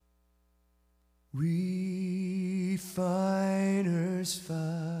Refiner's fire,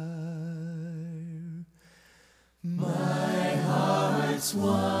 my heart's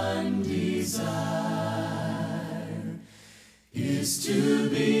one desire is to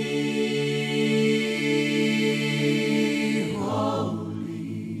be holy,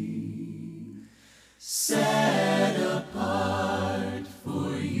 set apart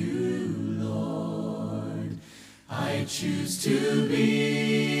for you, Lord. I choose to be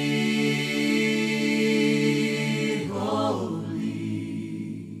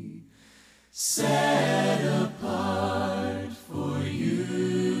set apart for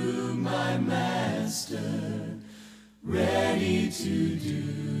you, my Master, ready to do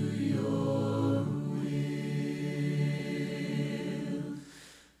your will.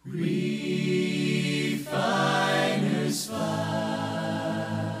 Refiner's fire,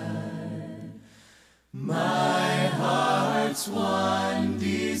 my heart's one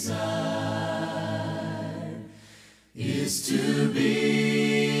desire is to be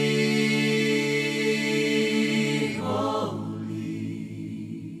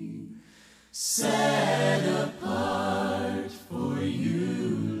set apart for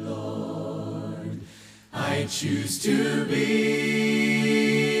you, Lord. I choose to be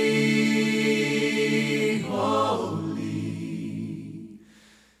holy,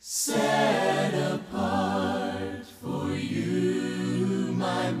 set apart for you,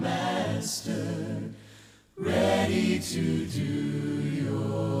 my Master, ready to do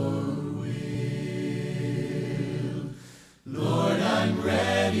your will. Lord, I'm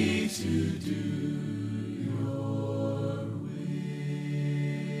ready to do your will.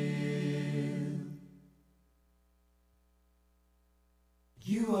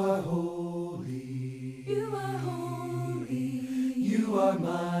 You are holy. You are holy. You are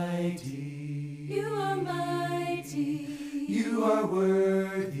mighty. You are mighty. You are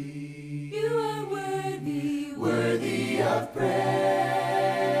worthy. You are worthy. Worthy of praise.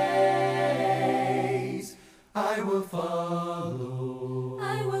 I will follow.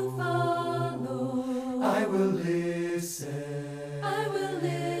 I will follow. I will listen. I will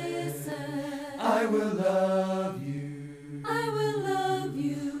listen. I will love you. I will love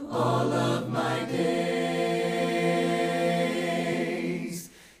you All of my days.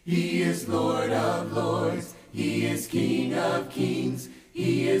 He is Lord of lords. He is King of kings.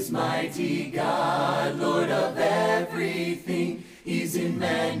 He is mighty God, Lord of everything. He's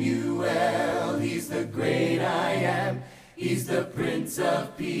Emmanuel. He's the great I am. He's the Prince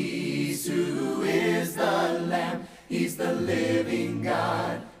of Peace, who is the Lamb. He's the living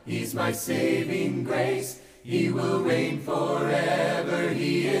God. He's my saving grace. He will reign forever.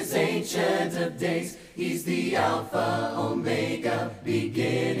 He is Ancient of Days. He's the Alpha, Omega,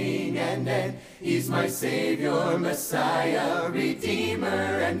 beginning and end. He's my Savior, Messiah, Redeemer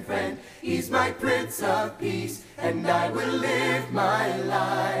and friend. He's my Prince of Peace, and I will live my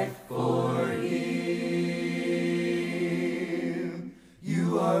life for Him.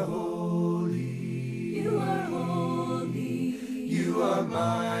 You are holy. You are holy. You are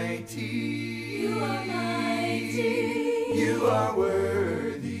mighty. You are mighty. You are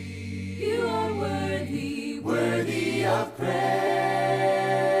worthy. You are worthy. Worthy of praise.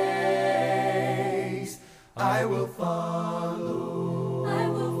 I will follow. I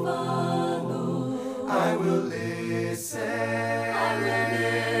will follow. I will listen. I will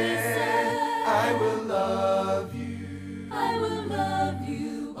listen. I will love you. I will love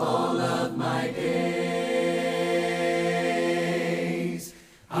you All of my days.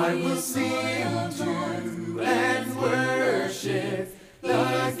 I will sing to and worship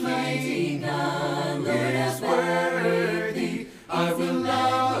the King who is worthy. I will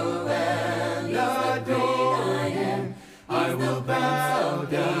love and adore Him. I will bow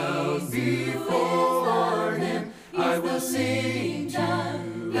down before Him. I will sing to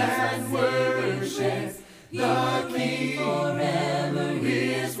and worship the King who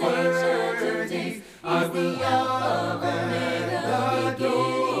is worthy. I will love and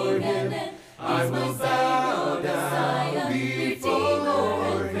adore Him. I will bow down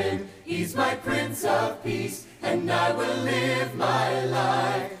before Him. He's my Prince of Peace, and I will live my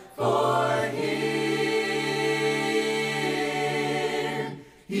life for Him.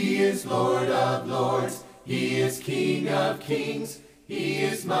 He is Lord of lords. He is King of kings. He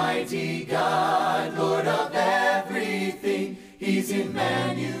is mighty God, Lord of everything. He's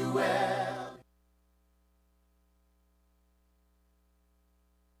Emmanuel.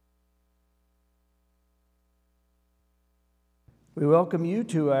 We welcome you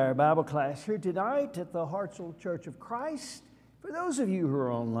to our Bible class here tonight at the Hartselle Church of Christ. For those of you who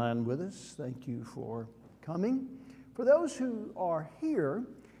are online with us, thank you for coming. For those who are here,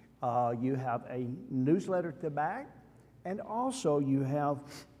 You have a newsletter at the back, and also you have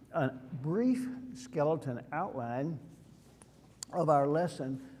a brief skeleton outline of our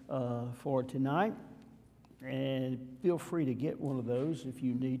lesson for tonight. And feel free to get one of those if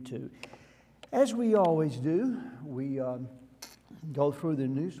you need to. As we always do, we go through the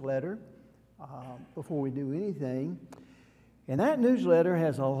newsletter before we do anything. And that newsletter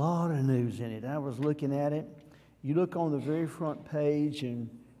has a lot of news in it. I was looking at it. You look on the very front page, and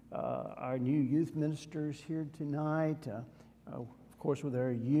our new youth ministers here tonight, of course with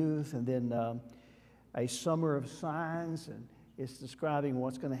our youth, and then a summer of signs, and it's describing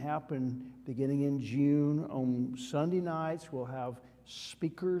what's going to happen beginning in June. On Sunday nights, we'll have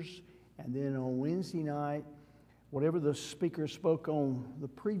speakers, and then on Wednesday night, whatever the speaker spoke on the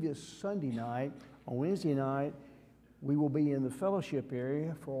previous Sunday night, on Wednesday night, we will be in the fellowship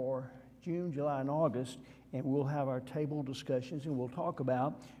area for June, July, and August, and we'll have our table discussions, and we'll talk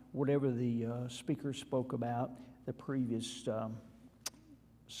about whatever the speaker spoke about the previous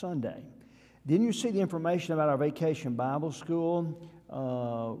Sunday. Then you see the information about our Vacation Bible School.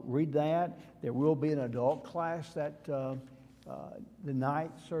 Read that. There will be an adult class that the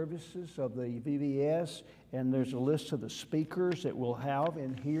night services of the VBS, and there's a list of the speakers that we'll have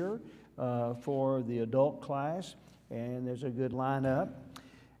in here for the adult class, and there's a good lineup.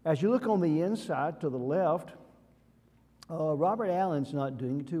 As you look on the inside to the left, Robert Allen's not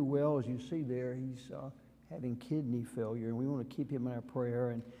doing too well. As you see there, he's having kidney failure, and we want to keep him in our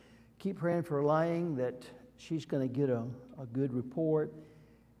prayer and keep praying for Lang that she's going to get a good report.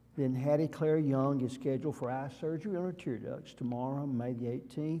 Then Hattie Claire Young is scheduled for eye surgery on her tear ducts tomorrow, May the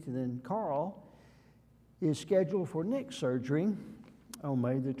 18th. And then Carl is scheduled for neck surgery on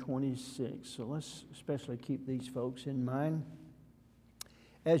May the 26th. So let's especially keep these folks in mind.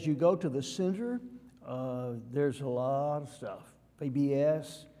 As you go to the center, there's a lot of stuff.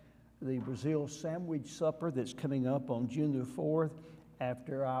 VBS, the Brazil sandwich supper that's coming up on June the 4th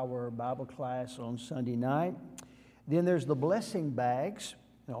after our Bible class on Sunday night. Then there's the blessing bags,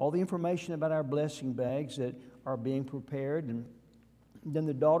 and all the information about our blessing bags that are being prepared. And then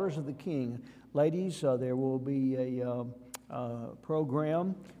the Daughters of the King. Ladies, there will be a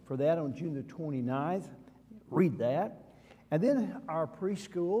program for that on June the 29th. Read that. And then our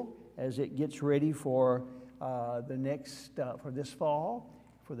preschool, as it gets ready for the next, for this fall,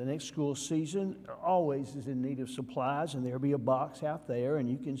 for the next school season, always is in need of supplies, and there'll be a box out there, and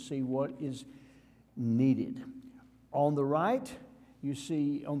you can see what is needed. On the right, you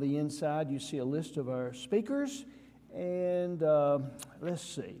see, on the inside, you see a list of our speakers, and let's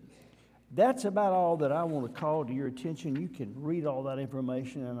see. That's about all that I want to call to your attention. You can read all that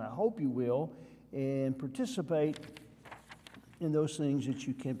information, and I hope you will, and participate in those things that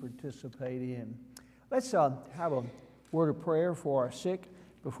you can participate in. Let's have a word of prayer for our sick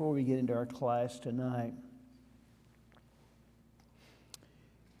before we get into our class tonight.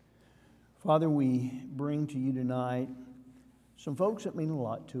 Father, we bring to you tonight some folks that mean a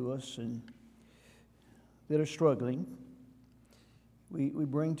lot to us and that are struggling. We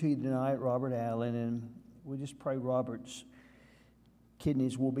bring to you tonight Robert Allen, and we just pray Robert's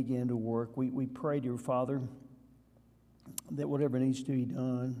kidneys will begin to work. We pray, dear Father, that whatever needs to be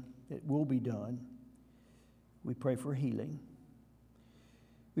done, it will be done. We pray for healing.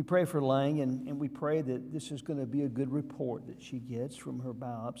 We pray for Lang, and we pray that this is going to be a good report that she gets from her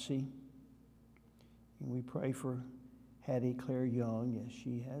biopsy. And we pray for Hattie Claire Young as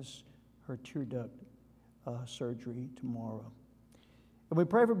she has her tear duct surgery tomorrow. And we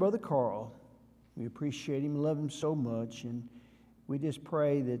pray for Brother Carl. We appreciate him, love him so much, and we just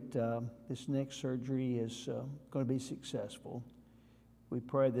pray that this next surgery is going to be successful. We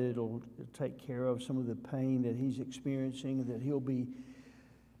pray that it'll take care of some of the pain that he's experiencing, that he'll be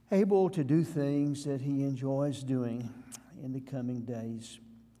able to do things that he enjoys doing in the coming days.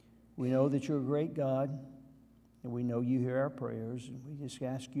 We know that you're a great God, and we know you hear our prayers, and we just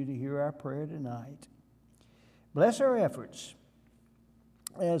ask you to hear our prayer tonight. Bless our efforts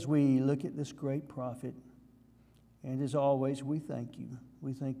as we look at this great prophet. And as always, we thank you.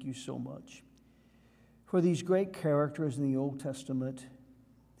 We thank you so much for these great characters in the Old Testament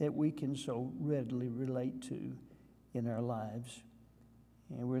that we can so readily relate to in our lives.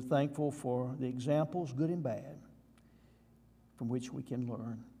 And we're thankful for the examples, good and bad, from which we can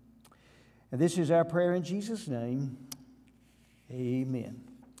learn. And this is our prayer in Jesus' name. Amen.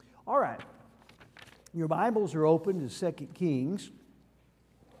 All right. Your Bibles are open to 2 Kings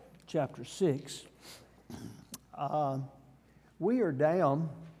chapter 6. We are down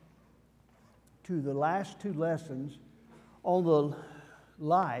to the last two lessons on the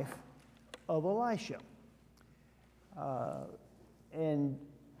life of Elisha. And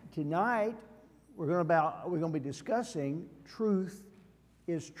tonight we're going to be discussing truth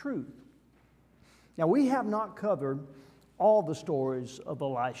is truth. Now, we have not covered all the stories of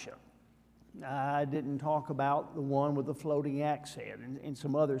Elisha. I didn't talk about the one with the floating axe head and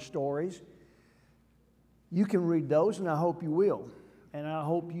some other stories. You can read those, and I hope you will. And I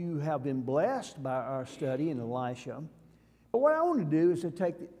hope you have been blessed by our study in Elisha. But what I want to do is to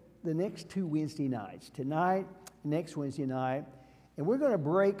take the next 2 Wednesday nights, tonight, next Wednesday night, and we're going to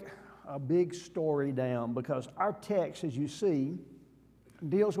break a big story down, because our text, as you see,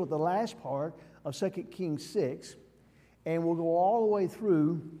 deals with the last part of 2 Kings 6, and we'll go all the way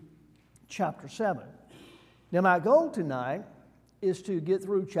through chapter 7. Now, my goal tonight is to get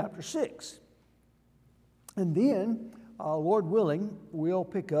through chapter 6. And then, Lord willing, we'll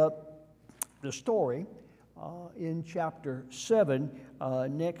pick up the story in chapter 7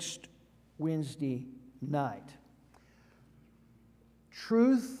 next Wednesday night.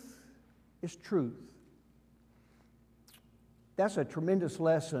 Truth is truth. That's a tremendous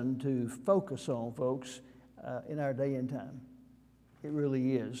lesson to focus on, folks, in our day and time. It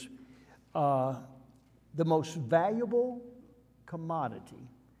really is. The most valuable commodity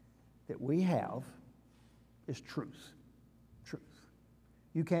that we have is truth. Truth.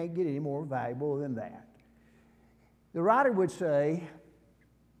 You can't get any more valuable than that. The writer would say,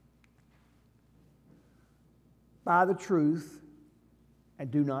 buy the truth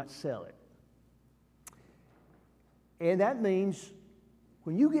and do not sell it. And that means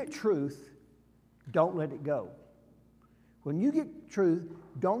when you get truth, don't let it go. When you get truth,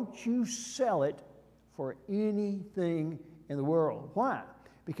 don't you sell it for anything in the world. Why?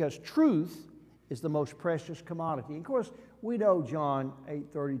 Because truth is the most precious commodity. And of course, we know John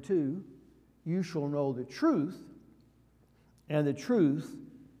 8:32, you shall know the truth, and the truth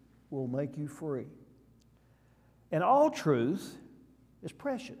will make you free. And all truth is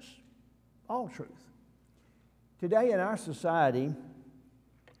precious. All truth. Today in our society,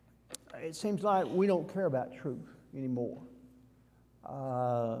 it seems like we don't care about truth anymore.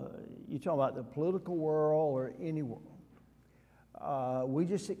 You talk about the political world or any world. We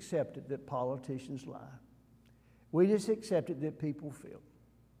just accept it that politicians lie. We just accept it that people feel.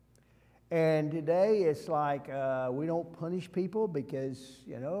 And today it's like we don't punish people because,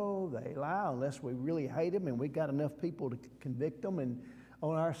 they lie unless we really hate them and we got enough people to convict them and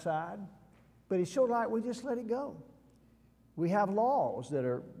on our side. But it's sort of like we just let it go. We have laws that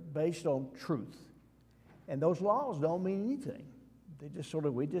are based on truth. And those laws don't mean anything. We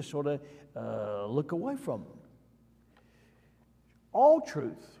just sort of look away from them. All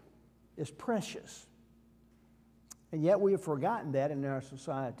truth is precious. And yet we have forgotten that in our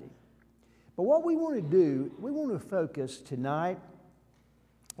society. But what we want to do, we want to focus tonight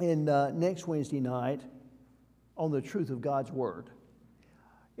and next Wednesday night on the truth of God's Word.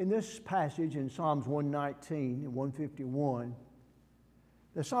 In this passage in Psalms 119 and 151,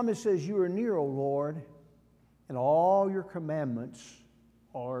 the psalmist says, you are near, O Lord, and all your commandments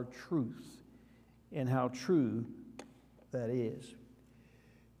are truth. And how true that is.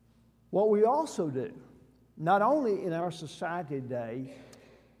 What we also do, not only in our society today,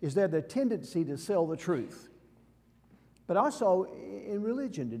 is there the tendency to sell the truth, but also in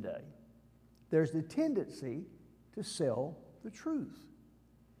religion today, there's the tendency to sell the truth.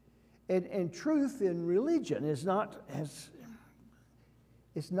 And truth in religion is not as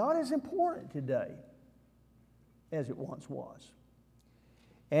important today as it once was.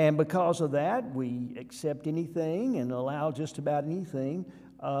 And because of that, we accept anything and allow just about anything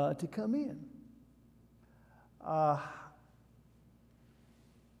to come in.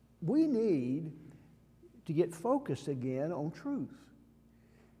 We need to get focused again on truth.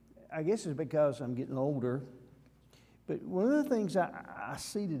 I guess it's because I'm getting older. But one of the things I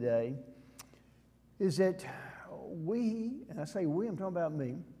see today is that and I say we, I'm talking about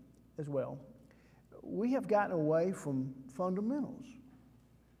me as well, we have gotten away from fundamentals.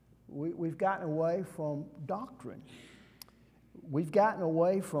 We've gotten away from doctrine. We've gotten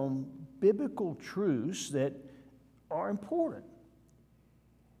away from biblical truths that are important.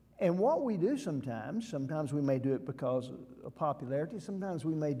 And what we do sometimes we may do it because of popularity, sometimes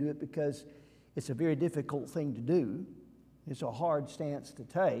we may do it because it's a very difficult thing to do. It's a hard stance to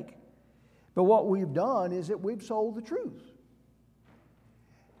take. But what we've done is that we've sold the truth.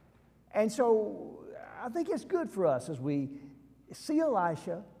 And so I think it's good for us as we see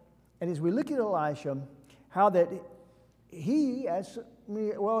Elisha and as we look at Elisha, how that he, as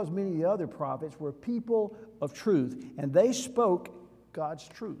well as many of the other prophets, were people of truth, and they spoke God's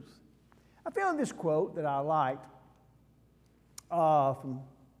truth. I found this quote that I liked from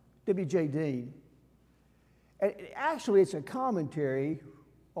W.J. Dean. And actually, it's a commentary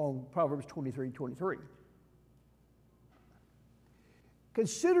on Proverbs 23:23.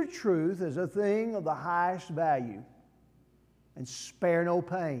 Consider truth as a thing of the highest value, and spare no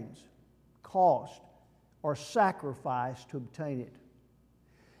pains, cost, or sacrifice to obtain it.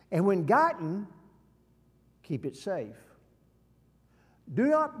 And when gotten, keep it safe. Do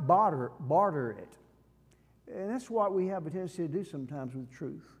not barter it. And that's what we have a tendency to do sometimes with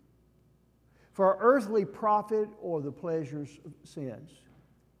truth. For earthly profit or the pleasures of sins.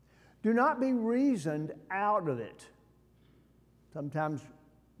 Do not be reasoned out of it. Sometimes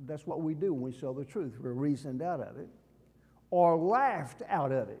that's what we do when we sell the truth. We're reasoned out of it. Or laughed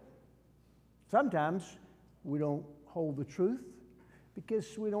out of it. Sometimes we don't hold the truth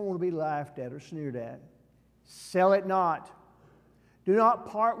because we don't want to be laughed at or sneered at. Sell it not. Do not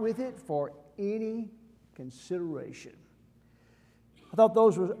part with it for any consideration. I thought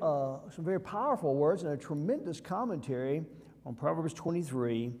those were some very powerful words and a tremendous commentary on Proverbs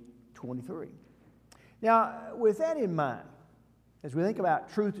 23:23. Now, with that in mind, as we think about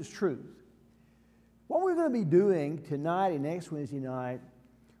truth is truth, what we're going to be doing tonight and next Wednesday night,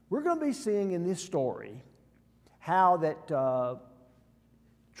 we're going to be seeing in this story how that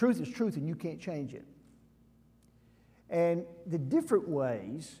truth is truth and you can't change it. And the different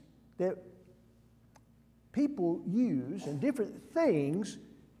ways that people use and different things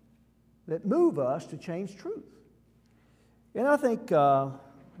that move us to change truth. And I think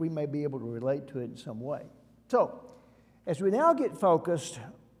we may be able to relate to it in some way. So, as we now get focused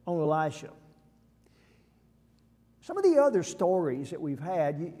on Elisha, some of the other stories that we've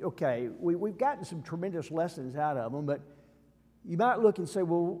had, we've gotten some tremendous lessons out of them, but you might look and say,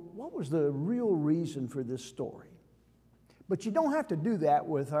 well, what was the real reason for this story? But you don't have to do that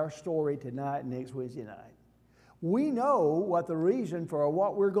with our story tonight and next Wednesday night. We know what the reason for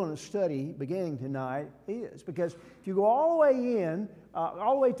what we're going to study beginning tonight is. Because if you go all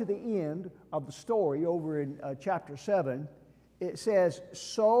the way to the end of the story over in chapter 7, it says,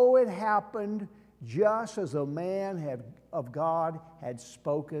 so it happened just as a man of God had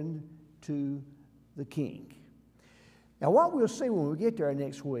spoken to the king. Now what we'll see when we get there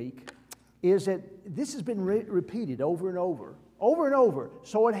next week is that this has been repeated over and over. Over and over.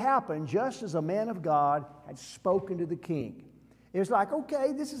 So it happened just as a man of God had spoken to the king. It was like,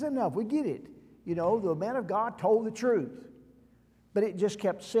 okay, this is enough. We get it. You know, the man of God told the truth. But it just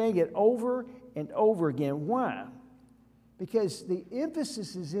kept saying it over and over again. Why? Because the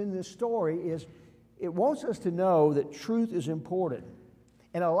emphasis is in this story is it wants us to know that truth is important.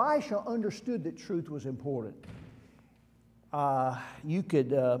 And Elisha understood that truth was important. You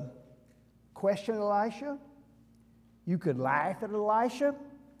could question Elisha. You could laugh at Elisha.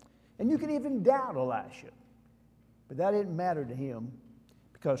 And you could even doubt Elisha. But that didn't matter to him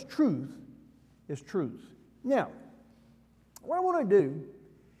because truth is truth. Now, what I want to do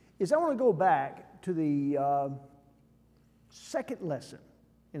is I want to go back to the second lesson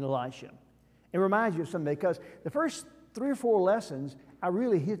in Elisha and remind you of something, because the first 3 or 4 lessons I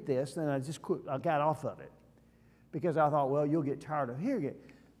really hit this, then I got off of it because I thought, well, you'll get tired of hearing it.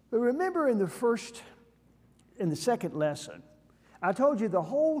 But remember in the second lesson, I told you the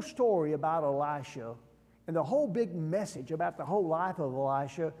whole story about Elisha and the whole big message about the whole life of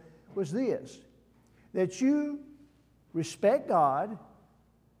Elisha was this, that you respect God,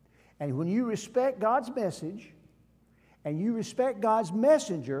 and when you respect God's message and you respect God's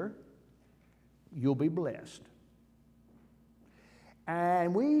messenger, you'll be blessed.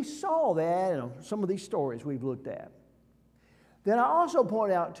 And we saw that in some of these stories we've looked at. Then I also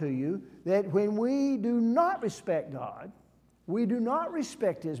point out to you that when we do not respect God, we do not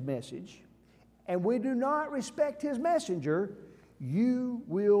respect His message, and we do not respect His messenger, you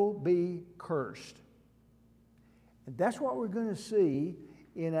will be cursed. And that's what we're going to see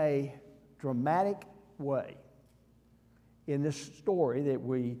in a dramatic way in this story that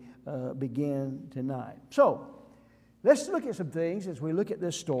we begin tonight. So, let's look at some things as we look at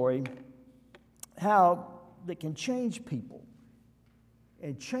this story, how they can change people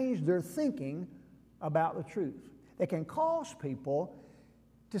and change their thinking about the truth. They can cause people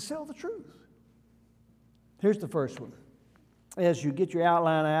to sell the truth. Here's the first one. As you get your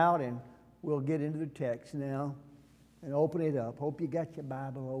outline out, and we'll get into the text now and open it up. Hope you got your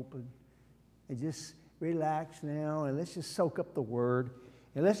Bible open. And just relax now, and let's just soak up the Word.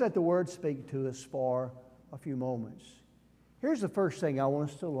 And let's let the Word speak to us for a few moments. Here's the first thing I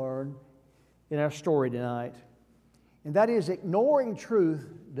want us to learn in our story tonight. And that is, ignoring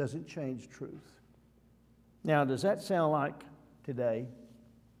truth doesn't change truth. Now, does that sound like today?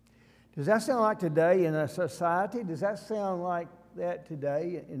 Does that sound like today in a society? Does that sound like that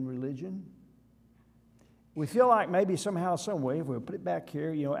today in religion? We feel like maybe somehow, some way, if we put it back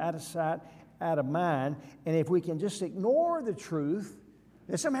here, out of sight, out of mind, and if we can just ignore the truth,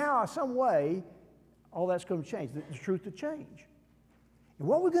 then somehow, some way, all that's going to change. The truth will change. And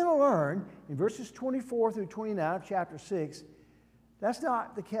what we're going to learn in verses 24 through 29 of chapter 6, that's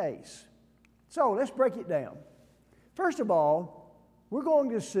not the case. So let's break it down. First of all, we're going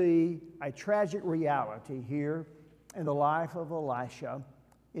to see a tragic reality here in the life of Elisha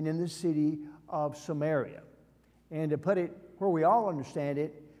and in the city of Samaria. And to put it where we all understand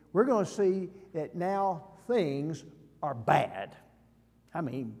it, we're going to see that now things are bad. I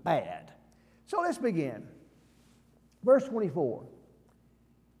mean, bad. So let's begin. Verse 24.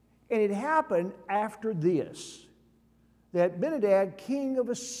 And it happened after this, that Ben-hadad, king of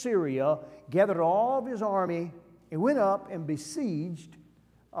Assyria, gathered all of his army and went up and besieged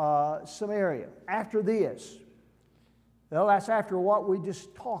Samaria. After this. Well, that's after what we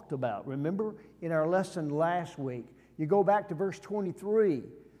just talked about. Remember in our lesson last week, you go back to verse 23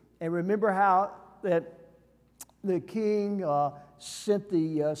 and remember how that the king sent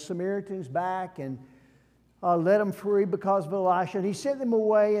the Samaritans back and let them free because of Elisha. And he sent them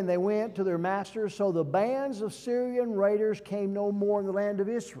away and they went to their masters. So the bands of Syrian raiders came no more in the land of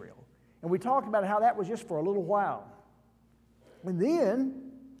Israel. And we talked about how that was just for a little while. And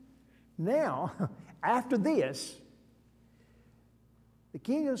then, now, after this, the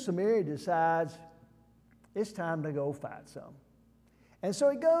king of Samaria decides it's time to go fight some. And so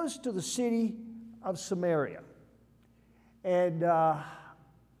he goes to the city of Samaria. And it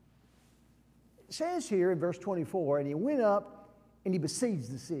says here in verse 24, and he went up and he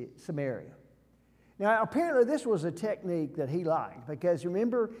besieged the city, Samaria. Now, apparently this was a technique that he liked, because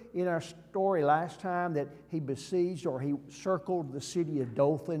remember in our story last time that he besieged or he circled the city of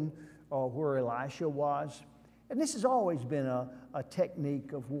Dothan, where Elisha was. And this has always been a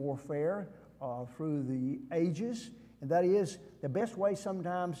technique of warfare through the ages. And that is, the best way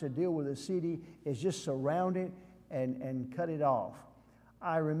sometimes to deal with a city is just surround it and cut it off.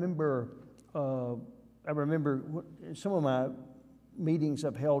 I remember some of my meetings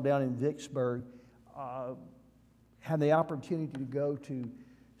I've held down in Vicksburg, had the opportunity to go to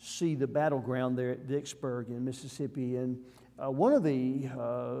see the battleground there at Vicksburg in Mississippi. And one of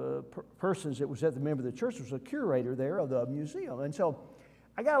the persons that was at the member of the church was a curator there of the museum. And so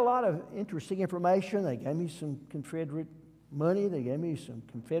I got a lot of interesting information. They gave me some Confederate money. They gave me some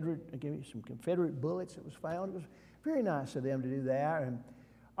Confederate bullets that was found. It was very nice of them to do that. And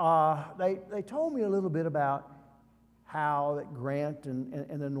they told me a little bit about how that Grant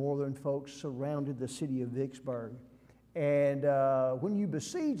and the northern folks surrounded the city of Vicksburg. And when you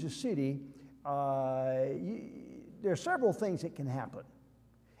besiege a city, there are several things that can happen.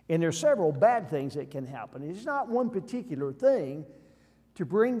 And there are several bad things that can happen. It's not one particular thing to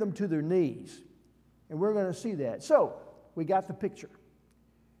bring them to their knees. And we're going to see that. So, we got the picture.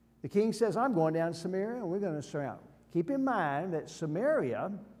 The king says, I'm going down to Samaria and we're going to surround. Keep in mind that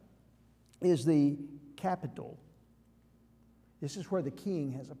Samaria is the capital. This is where the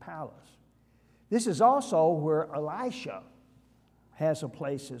king has a palace. This is also where Elisha has a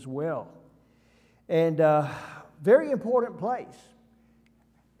place as well. And very important place.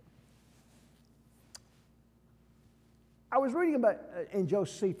 I was reading about in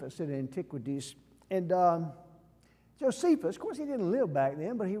Josephus in Antiquities, and Josephus, of course he didn't live back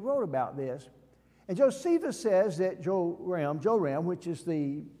then, but he wrote about this. And Josephus says that Joram, which is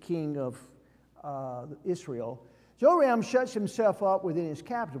the king of Israel, Joram shuts himself up within his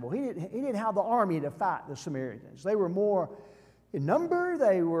capital. He didn't have the army to fight the Samaritans. They were more in number,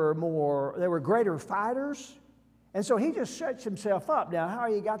 they were greater fighters. And so he just shuts himself up. Now,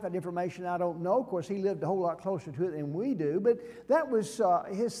 how he got that information, I don't know. Of course, he lived a whole lot closer to it than we do. But that was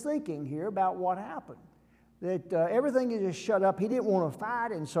his thinking here about what happened. That everything is just shut up. He didn't want to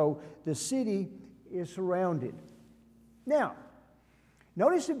fight, and so the city is surrounded. Now,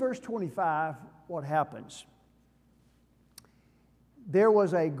 notice in verse 25 what happens. There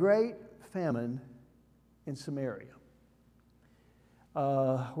was a great famine in Samaria.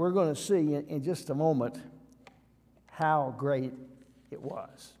 We're going to see in just a moment how great it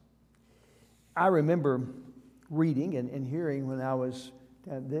was. I remember reading and hearing when I was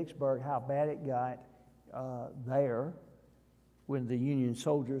down at Vicksburg how bad it got there when the Union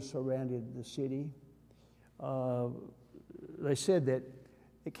soldiers surrounded the city. They said that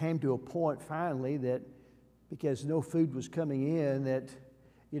it came to a point finally that because no food was coming in that,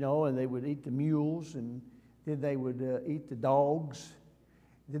 and they would eat the mules and then they would eat the dogs,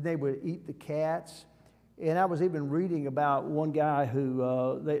 then they would eat the cats. And I was even reading about one guy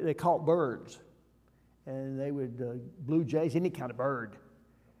who they caught birds, and they would blue jays, any kind of bird,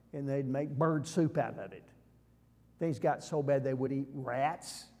 and they'd make bird soup out of it. things got so bad they would eat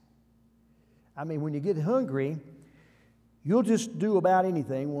rats. I mean, when you get hungry, you'll just do about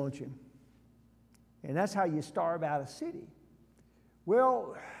anything, won't you? And that's how you starve out a city.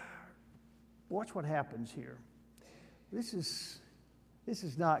 Well, watch what happens here. This is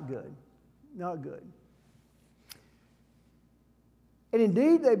not good. Not good. And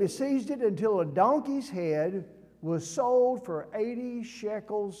indeed, they besieged it until a donkey's head was sold for 80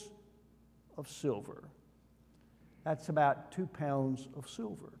 shekels of silver. That's about 2 pounds of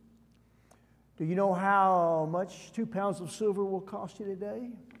silver. Do you know how much 2 pounds of silver will cost you today?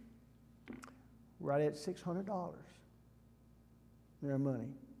 Right at $600. Their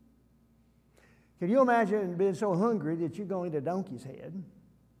money. Can you imagine being so hungry that you're going to a donkey's head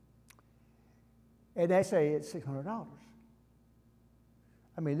and they say it's $600?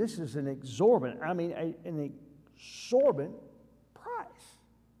 I mean, this is an exorbitant price.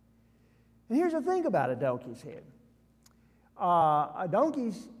 And here's the thing about a donkey's head.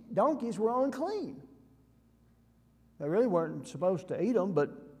 Donkeys were unclean. They really weren't supposed to eat them, but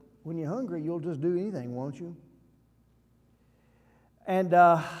when you're hungry, you'll just do anything, won't you? And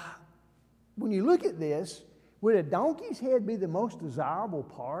when you look at this, would a donkey's head be the most desirable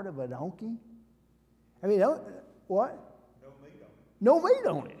part of a donkey? I mean, what? No meat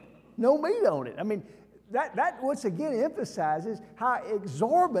on it. No meat on it. I mean, that once again emphasizes how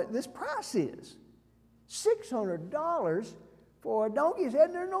exorbitant this price is. $600 for a donkey's head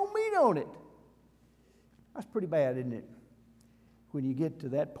and there's no meat on it. That's pretty bad, isn't it? When you get to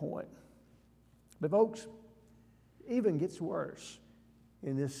that point. But folks, it even gets worse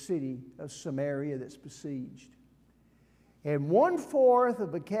in this city of Samaria that's besieged. And 1/4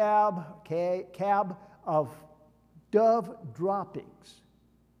 of a cab of dove droppings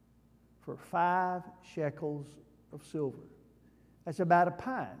for 5 shekels of silver. That's about a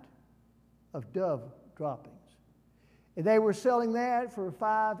pint of dove droppings. And they were selling that for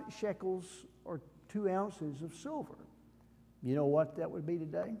 5 shekels or 2 ounces of silver. You know what that would be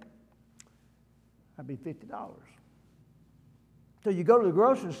today? That'd be $50. So you go to the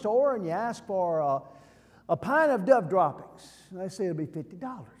grocery store and you ask for a pint of dove droppings. And they say it'll be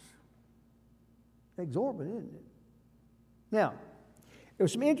 $50. Exorbitant, isn't it? Now, there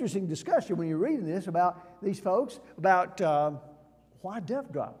was some interesting discussion when you're reading this about these folks, about why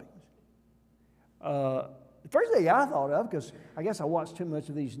dove droppings. The first thing I thought of, because I guess I watched too much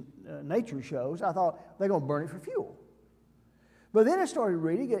of these nature shows, I thought they're going to burn it for fuel. But then I started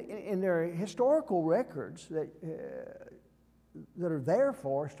reading in their historical records that are there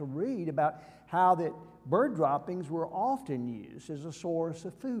for us to read about how that bird droppings were often used as a source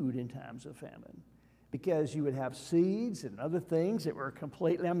of food in times of famine. Because you would have seeds and other things that were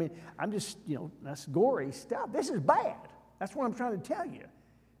completely, I mean, I'm just, that's gory stuff. This is bad. That's what I'm trying to tell you.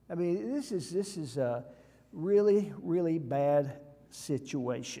 I mean, this is a really, really bad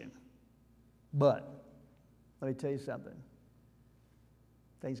situation. But let me tell you something.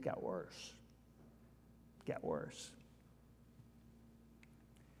 Things got worse. Got worse.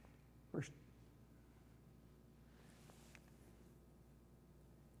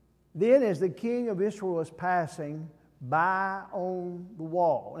 Then as the king of Israel was passing by on the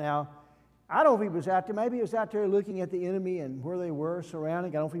wall. Now, I don't know if he was out there. Maybe he was out there looking at the enemy and where they were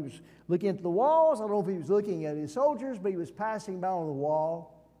surrounding. I don't know if he was looking at the walls. I don't know if he was looking at his soldiers, but he was passing by on the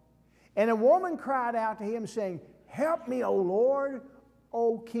wall. And a woman cried out to him saying, "Help me, O Lord,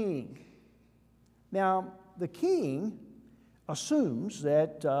 O king." Now, the king assumes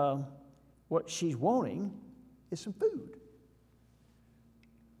that what she's wanting is some food.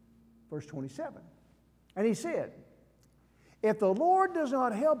 Verse 27. And he said, "If the Lord does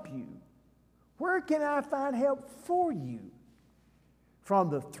not help you, where can I find help for you? From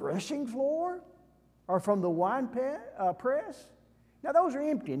the threshing floor or from the wine press?" Now those are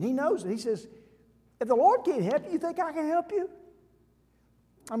empty, and he knows it. He says, if the Lord can't help you, you think I can help you?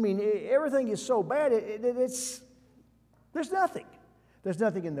 I mean, everything is so bad, there's nothing. There's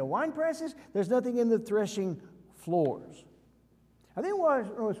nothing in the wine presses. There's nothing in the threshing floors. I think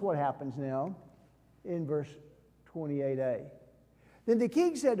notice what happens now in verse 28a. Then the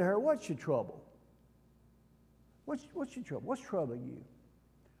king said to her, "What's your trouble? What's your trouble? What's troubling you?"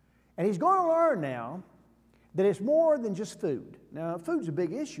 And he's going to learn now that it's more than just food. Now, food's a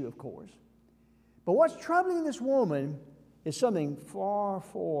big issue, of course. But what's troubling this woman is something far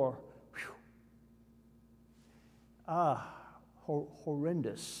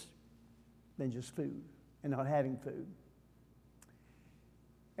horrendous than just food and not having food.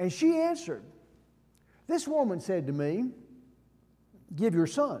 And she answered, "This woman said to me, 'Give your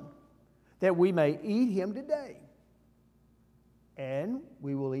son, that we may eat him today, and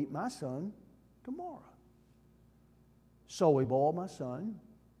we will eat my son tomorrow.'" So we boiled my son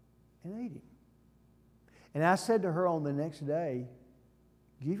and ate him. And I said to her on the next day,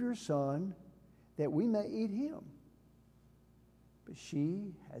 give your son that we may eat him. But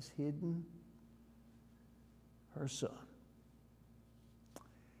she has hidden her son.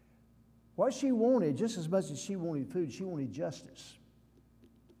 What she wanted, just as much as she wanted food, she wanted justice.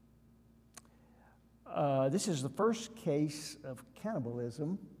 This is the first case of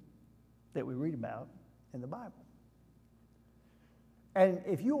cannibalism that we read about in the Bible. And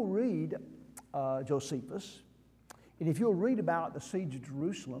if you'll read Josephus, and if you'll read about the siege of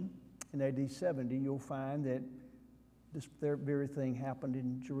Jerusalem in AD 70, you'll find that this very thing happened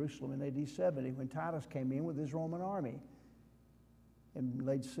in Jerusalem in AD 70 when Titus came in with his Roman army and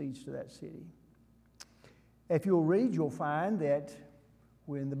laid siege to that city. If you'll read, you'll find that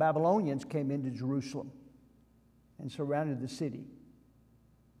when the Babylonians came into Jerusalem and surrounded the city,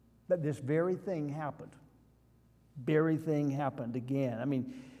 that this very thing happened. Very thing happened again. I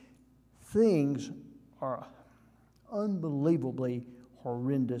mean, things are unbelievably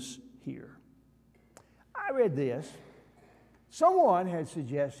horrendous here. I read this. Someone had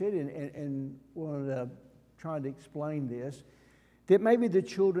suggested, and one of the trying to explain this, that maybe the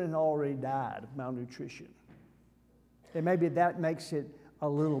children had already died of malnutrition. And maybe that makes it a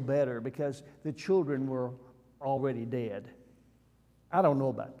little better because the children were already dead. I don't know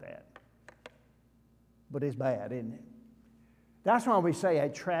about that. But it's bad, isn't it? That's why we say a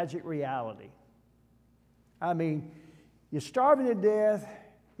tragic reality. I mean, you're starving to death,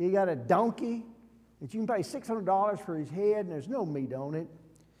 you got a donkey that you can pay $600 for his head and there's no meat on it.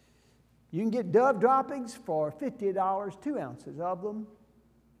 You can get dove droppings for $50, 2 ounces of them.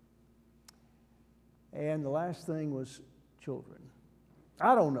 And the last thing was children.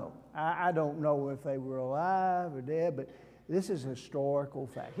 I don't know. I don't know if they were alive or dead, but this is a historical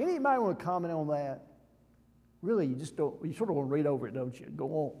fact. Anybody want to comment on that? Really, you just don't, you sort of want to read over it, don't you? Go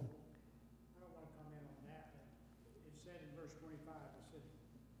on. I don't want to comment on that, but it said in verse 25, it said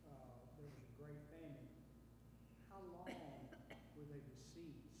there was a great famine. How long were they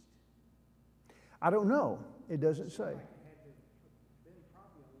besieged? I don't know. It doesn't say.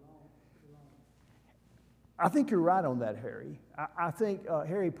 I think you're right on that, Harry. I think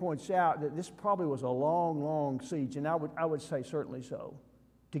Harry points out that this probably was a long, long siege, and I would say certainly so,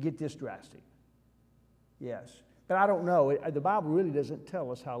 to get this drastic. Yes. But I don't know. The Bible really doesn't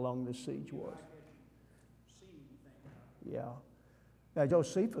tell us how long this siege was. Yeah. Now,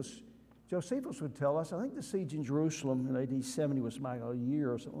 Josephus would tell us, I think the siege in Jerusalem in AD 70 was like a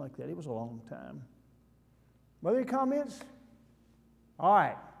year or something like that. It was a long time. Other comments? All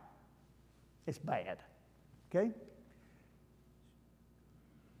right. It's bad. Okay?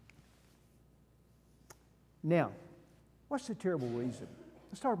 Now, what's the terrible reason?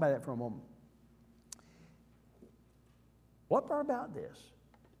 Let's talk about that for a moment. What part about this?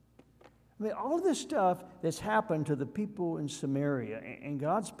 I mean, all of this stuff that's happened to the people in Samaria and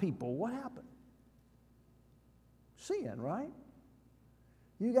God's people, what happened? Sin, right?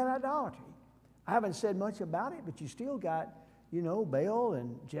 You got idolatry. I haven't said much about it, but you still got, Baal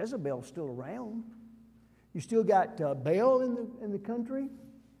and Jezebel still around. You still got Baal in the country.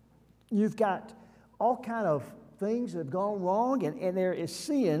 You've got all kind of things that have gone wrong, and there is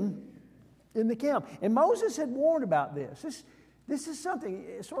sin in the camp. And Moses had warned about this. This is something,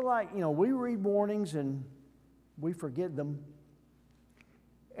 it's sort of like, we read warnings and we forget them.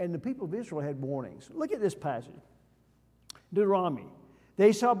 And the people of Israel had warnings. Look at this passage. Deuteronomy.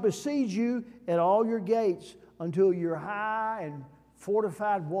 They shall besiege you at all your gates until your high and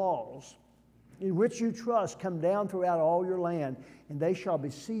fortified walls, in which you trust, come down throughout all your land, and they shall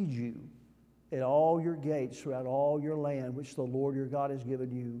besiege you at all your gates throughout all your land, which the Lord your God has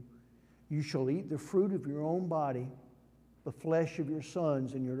given you. You shall eat the fruit of your own body, the flesh of your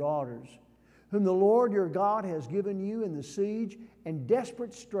sons and your daughters, whom the Lord your God has given you in the siege and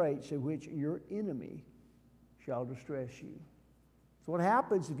desperate straits in which your enemy shall distress you. So what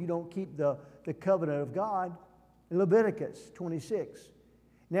happens if you don't keep the covenant of God? In Leviticus 26.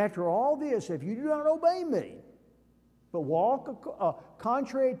 And after all this, if you do not obey me, but walk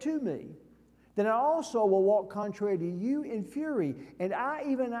contrary to me, then I also will walk contrary to you in fury, and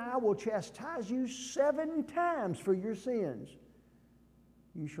I will chastise you 7 times for your sins.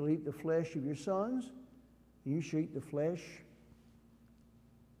 You shall eat the flesh of your sons, and you shall eat the flesh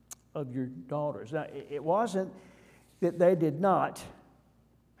of your daughters. Now, it wasn't that they did not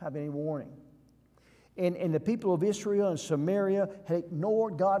have any warning. And the people of Israel and Samaria had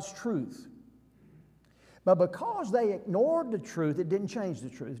ignored God's truth. But because they ignored the truth, it didn't change the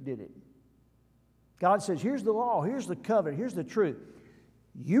truth, did it? God says, here's the law, here's the covenant, here's the truth.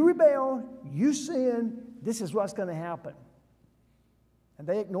 You rebel, you sin, this is what's going to happen. And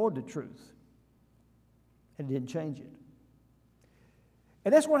they ignored the truth and didn't change it.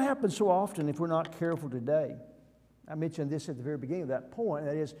 And that's what happens so often if we're not careful today. I mentioned this at the very beginning of that point.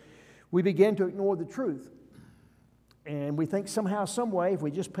 That is, we begin to ignore the truth. And we think somehow, some way, if we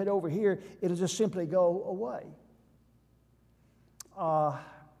just put it over here, it'll just simply go away.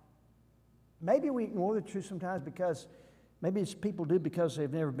 Maybe we ignore the truth sometimes because maybe it's people do because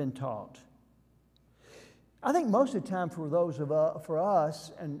they've never been taught. I think most of the time for those of for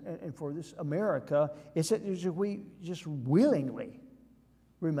us and for this America, it's that we just willingly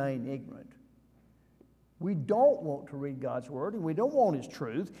remain ignorant. We don't want to read God's Word, and we don't want His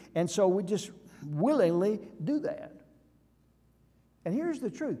truth, and so we just willingly do that. And here's the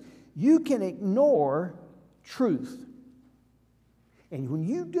truth. You can ignore truth. And when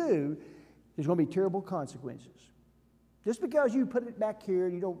you do, there's going to be terrible consequences. Just because you put it back here,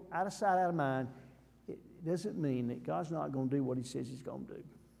 you don't, out of sight, out of mind, it doesn't mean that God's not going to do what He says He's going to do.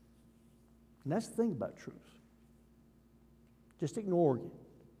 And that's the thing about truth. Just ignoring it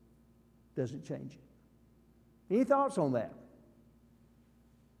doesn't change it. Any thoughts on that?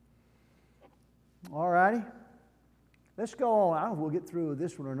 All righty. Let's go on. I don't know if we'll get through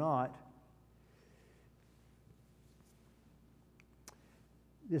this one or not.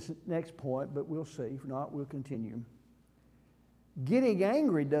 This next point, but we'll see. If not, we'll continue. Getting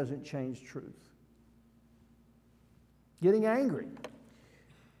angry doesn't change truth. Getting angry.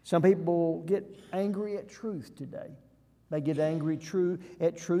 Some people get angry at truth today. They get angry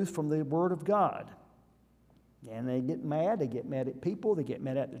at truth from the Word of God. And they get mad. They get mad at people. They get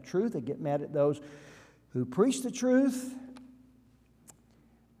mad at the truth. They get mad at those who preach the truth.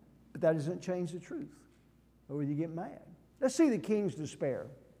 But that doesn't change the truth. Or you get mad. Let's see the king's despair.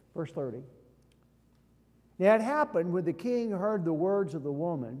 Verse 30. Now it happened when the king heard the words of the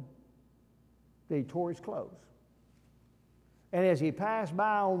woman that he tore his clothes. And as he passed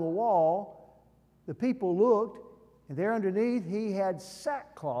by on the wall, the people looked, and there underneath he had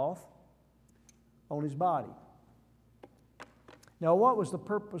sackcloth on his body. Now, what was the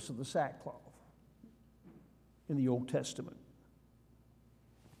purpose of the sackcloth in the Old Testament?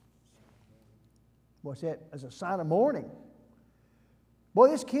 What's that? As a sign of mourning. Boy,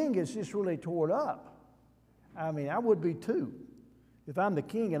 this king is just really torn up. I mean, I would be too. If I'm the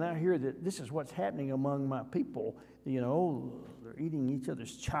king and I hear that this is what's happening among my people, you know, they're eating each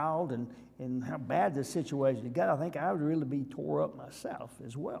other's child and how bad the situation got, I think I would really be tore up myself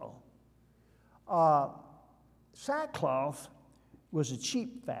as well. Sackcloth was a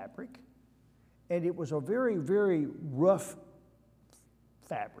cheap fabric, and it was a very, very rough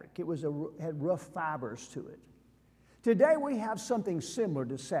fabric. It had rough fibers to it. Today we have something similar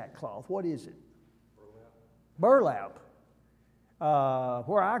to sackcloth. What is it? Burlap.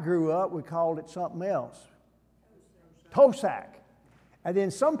 Where I grew up, we called it something else. Toe sack. And then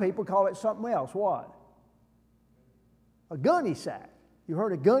some people call it something else. What? A gunny sack. You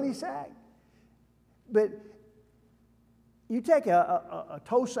heard of gunny sack? But you take a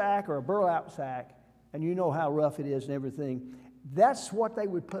toe sack or a burlap sack, and you know how rough it is and everything. That's what they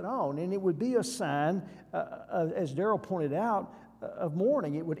would put on, and it would be a sign, as Darrell pointed out, of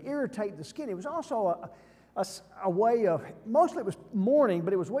mourning. It would irritate the skin. It was also a way of, mostly it was mourning,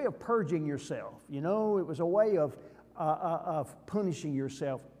 but it was a way of purging yourself. You know, it was a way of punishing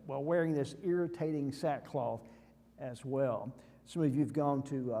yourself while wearing this irritating sackcloth as well. Some of you have gone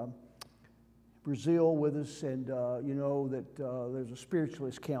to Brazil with us, and you know that there's a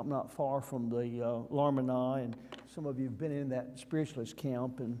spiritualist camp not far from the Larmanai, and some of you have been in that spiritualist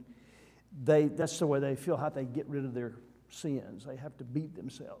camp, and that's the way they feel how they get rid of their sins. They have to beat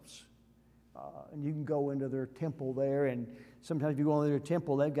themselves. And you can go into their temple there, and sometimes if you go into their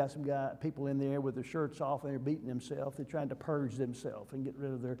temple, they've got some people in there with their shirts off, and they're beating themselves. They're trying to purge themselves and get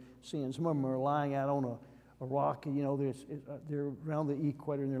rid of their sins. Some of them are lying out on a rock, and you know, they're around the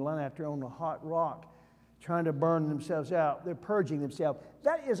equator, and they're lying out there on a hot rock, trying to burn themselves out. They're purging themselves.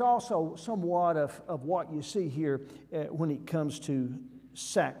 That is also somewhat of what you see here when it comes to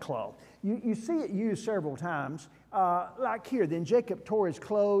sackcloth. You see it used several times. Like here, then Jacob tore his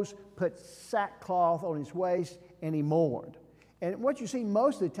clothes, put sackcloth on his waist, and he mourned. And what you see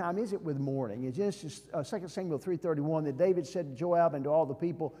most of the time is it with mourning. In Genesis 2 Samuel 3:31, that David said to Joab and to all the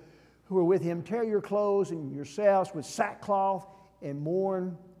people who were with him, tear your clothes and yourselves with sackcloth and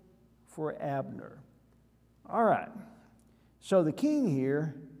mourn for Abner. All right. So the king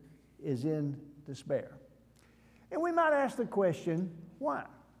here is in despair. And we might ask the question, why?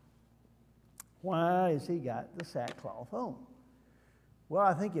 Why has he got the sackcloth on? Well,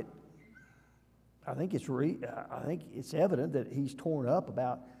 I think it's evident that he's torn up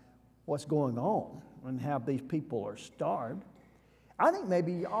about what's going on. and how these people are starved. I think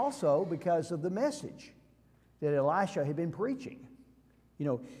maybe also because of the message that Elisha had been preaching. You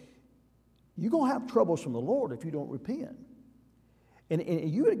know, you're going to have troubles from the Lord if you don't repent.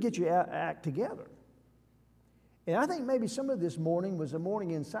 And you got to get your act together. And I think maybe some of this mourning was a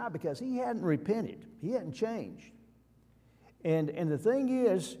mourning inside because he hadn't repented. He hadn't changed. And the thing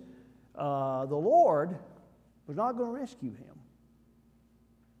is, the Lord was not going to rescue him.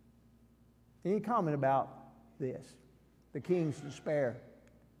 Any comment about this? The king's despair.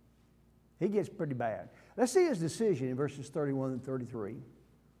 He gets pretty bad. Let's see his decision in verses 31 and 33.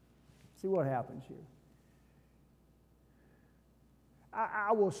 See what happens here.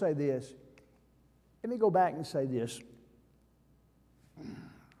 I will say this. Let me go back and say this.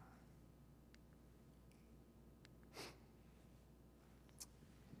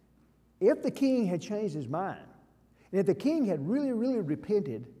 If the king had changed his mind, and if the king had really, really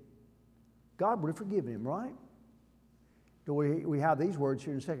repented, God would have forgiven him, right? We have these words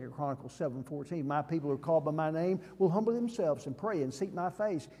here in 2 Chronicles 7:14. My people who are called by my name will humble themselves and pray and seek my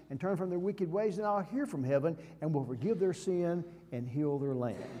face and turn from their wicked ways, and I'll hear from heaven and will forgive their sin and heal their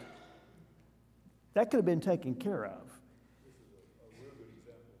land. That could have been taken care of. This is a real good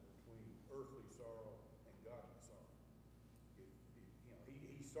example between earthly sorrow and godly sorrow.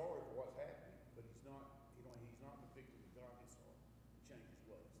 He's sorry for what's happening, but he's not depicting godly sorrow to change his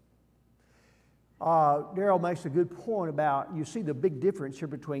ways. Darrell makes a good point about, you see the big difference here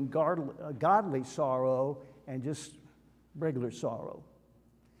between godly sorrow and just regular sorrow.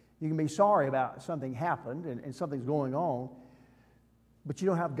 You can be sorry about something happened and something's going on, but you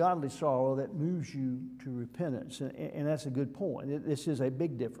don't have godly sorrow that moves you to repentance. And that's a good point. This is a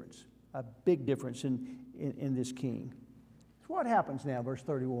big difference in this king. So what happens now, verse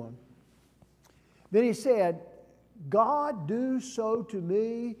 31? Then he said, God do so to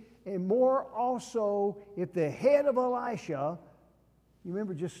me, and more also, if the head of Elisha, you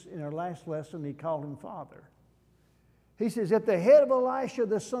remember just in our last lesson, he called him father. He says, if the head of Elisha,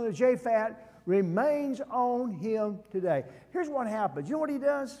 the son of Japhat, remains on him today. Here's what happens. You know what he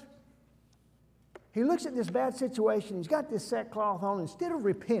does? He looks at this bad situation. He's got this sackcloth on. Instead of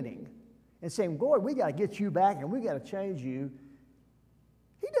repenting and saying, Lord, we got to get you back and we got to change you,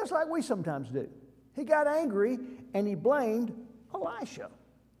 he does like we sometimes do. He got angry and he blamed Elisha.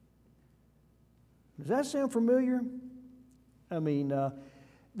 Does that sound familiar? I mean,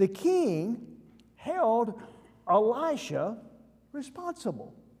 the king held Elisha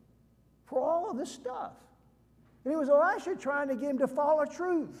responsible for all of this stuff. And it was Elisha trying to get him to follow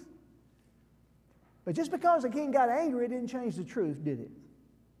truth. But just because the king got angry, it didn't change the truth, did it?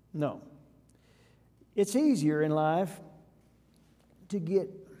 No. It's easier in life to get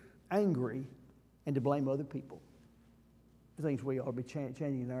angry and to blame other people for things we ought to be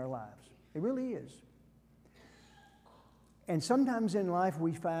changing in our lives. It really is. And sometimes in life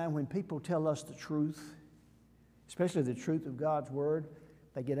we find when people tell us the truth, especially the truth of God's Word,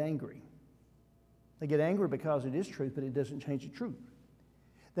 they get angry. They get angry because it is truth, but it doesn't change the truth.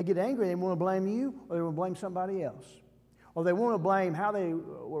 They get angry, they want to blame you, or they want to blame somebody else. Or they want to blame how they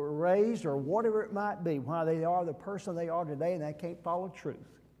were raised, or whatever it might be, why they are the person they are today, and they can't follow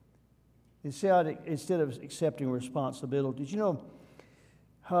truth. Instead of accepting responsibilities. You know,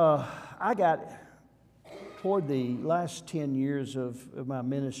 I got, toward the last 10 years of my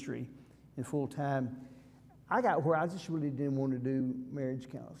ministry in full time, I got where I just really didn't want to do marriage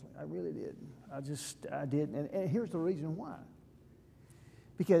counseling. I really didn't. I didn't. And here's the reason why.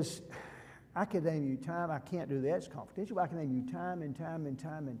 Because I could name you time, I can't do that, it's confidential, but I can name you time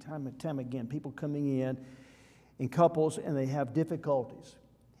and time again. People coming in couples, and they have difficulties.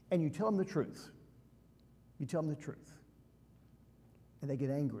 And you tell them the truth. You tell them the truth. And they get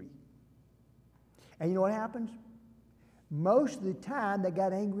angry. And you know what happens? Most of the time, they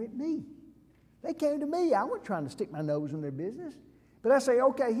got angry at me. They came to me. I wasn't trying to stick my nose in their business. But I say,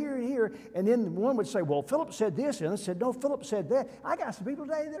 okay, here and here. And then one would say, well, Phillip said this. And I said, no, Phillip said that. I got some people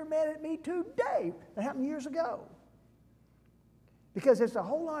today that are mad at me today. That happened years ago. Because it's a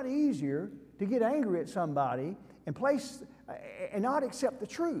whole lot easier to get angry at somebody and not accept the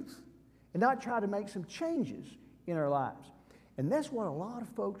truth. And not try to make some changes in our lives. And that's what a lot of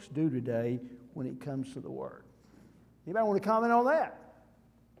folks do today when it comes to the Word. Anybody want to comment on that?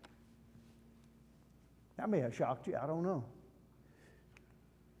 That may have shocked you. I don't know.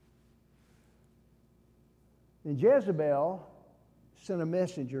 Then Jezebel sent a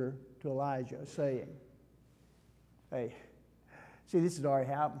messenger to Elijah saying, hey, see, this has already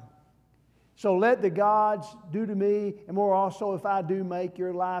happened. So let the gods do to me, and more also if I do make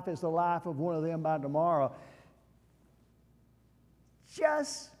your life as the life of one of them by tomorrow.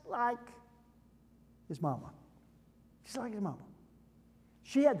 Just like his mama. Just like his mama.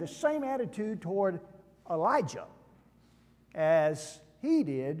 She had the same attitude toward Elijah as he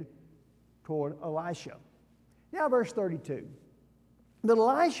did toward Elisha. Now, verse 32. But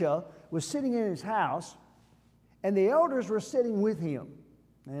Elisha was sitting in his house, and the elders were sitting with him.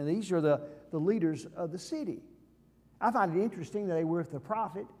 And these are the leaders of the city. I find it interesting that they were with the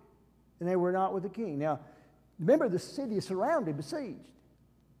prophet, and they were not with the king. Now, remember, the city is surrounded, besieged.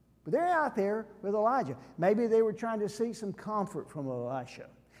 But they're out there with Elijah. Maybe they were trying to seek some comfort from Elisha.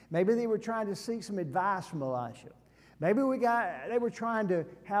 Maybe they were trying to seek some advice from Elisha. Maybe they were trying to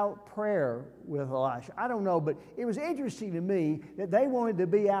have prayer with Elisha. I don't know, but it was interesting to me that they wanted to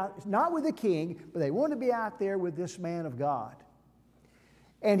be out, not with the king, but they wanted to be out there with this man of God.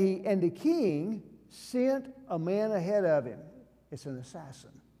 And the king sent a man ahead of him. It's an assassin.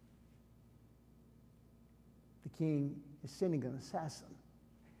 The king is sending an assassin.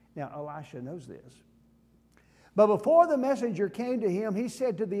 Now, Elisha knows this. But before the messenger came to him, he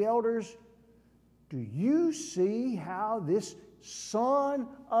said to the elders, do you see how this son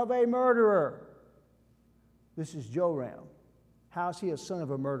of a murderer, this is Joram, how is he a son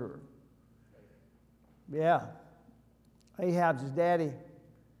of a murderer? Yeah. Ahab's his daddy.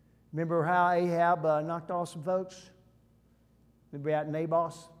 Remember how Ahab knocked off some folks? Remember out in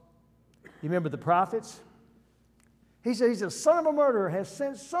Naboth? You remember the prophets? He said, he's a son of a murderer, has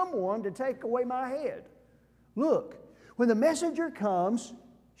sent someone to take away my head. Look, when the messenger comes,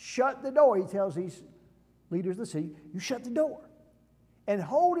 shut the door. He tells these leaders of the city, you shut the door. And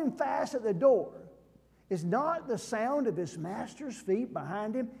hold him fast at the door. Is not the sound of his master's feet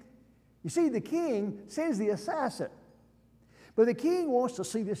behind him? You see, the king sends the assassin. But the king wants to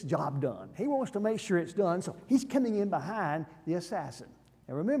see this job done. He wants to make sure it's done, so he's coming in behind the assassin.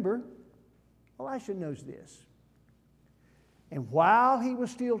 And remember, Elisha knows this. And while he was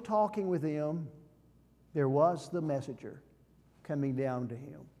still talking with him, there was the messenger coming down to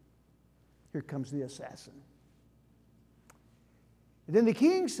him. Here comes the assassin. And then the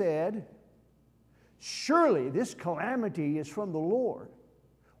king said, surely this calamity is from the Lord.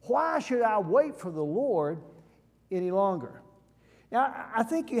 Why should I wait for the Lord any longer? Now, I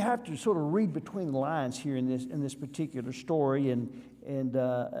think you have to sort of read between the lines here in this particular story and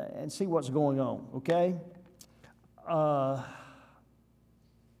see what's going on, okay?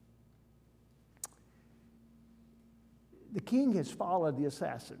 The king has followed the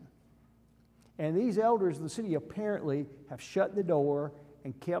assassin. And these elders of the city apparently have shut the door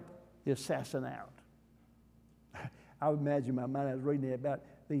and kept the assassin out. I would imagine in my mind, I was reading it about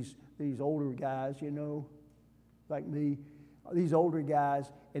these older guys, you know, like me, these older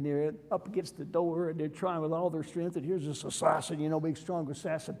guys, and they're up against the door, and they're trying with all their strength, and here's this assassin, you know, big, strong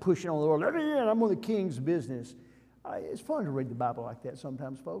assassin pushing on the door. Let me in, I'm on the king's business. It's fun to read the Bible like that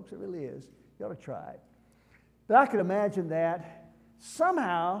sometimes, folks. It really is. You ought to try it. But I could imagine that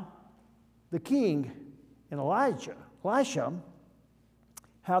somehow the king and Elisha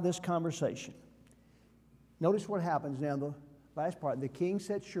have this conversation. Notice what happens now, the last part. The king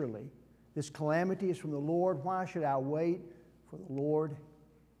said, surely this calamity is from the Lord. Why should I wait for the Lord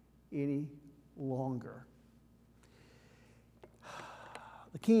any longer?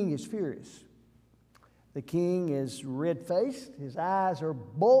 The king is furious. The king is red-faced. His eyes are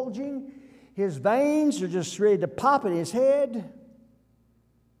bulging. His veins are just ready to pop in his head.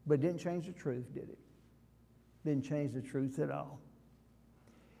 But it didn't change the truth, did it? Didn't change the truth at all.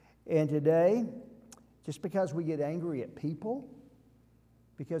 And today, just because we get angry at people,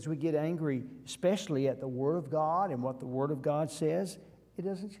 because we get angry especially at the Word of God and what the Word of God says, it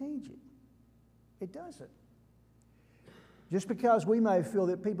doesn't change it. It doesn't. Just because we may feel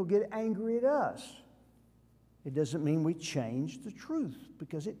that people get angry at us, it doesn't mean we change the truth,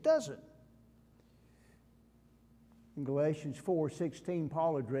 because it doesn't. In Galatians 4:16,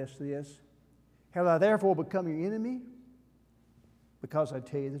 Paul addressed this. Have I therefore become your enemy? Because I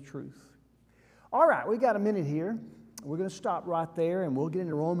tell you the truth. All right, we got a minute here. We're going to stop right there, and we'll get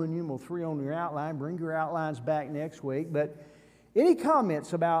into Roman numeral 3 on your outline. Bring your outlines back next week. But any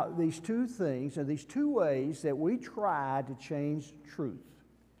comments about these two things and these two ways that we try to change truth?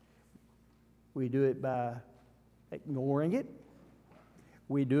 We do it by ignoring it.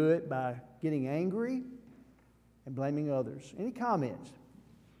 We do it by getting angry and blaming others. Any comments?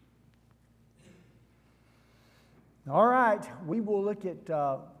 All right, we will look at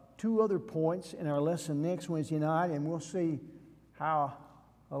two other points in our lesson next Wednesday night, and we'll see how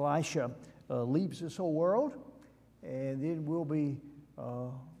Elisha leaves this whole world, and then we'll be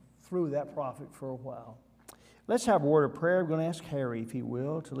through that prophet for a while. Let's have a word of prayer. I'm going to ask Harry, if he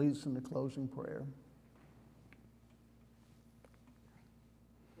will, to lead us in the closing prayer.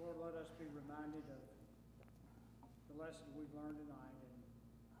 Lord, let us be reminded of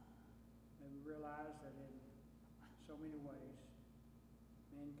so many ways.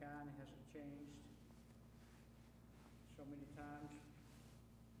 Mankind hasn't changed. So many times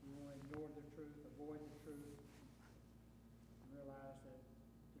we want to ignore the truth, avoid the truth, and realize that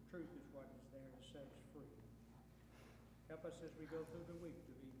the truth is what is there to set us free. Help us as we go through the week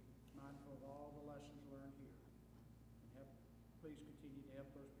to be mindful of all the lessons learned here. And please continue to help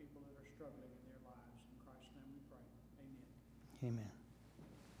those people that are struggling in their lives. In Christ's name we pray. Amen. Amen.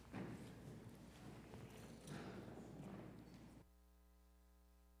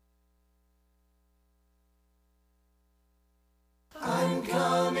 I'm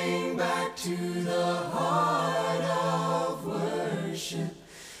coming back to the heart of worship,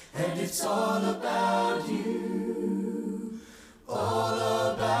 and it's all about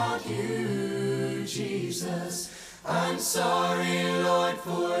you, Jesus. I'm sorry, Lord,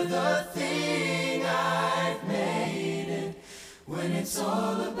 for the thing I've made it, when it's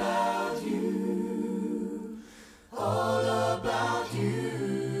all about you,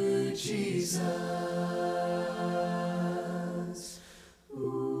 Jesus.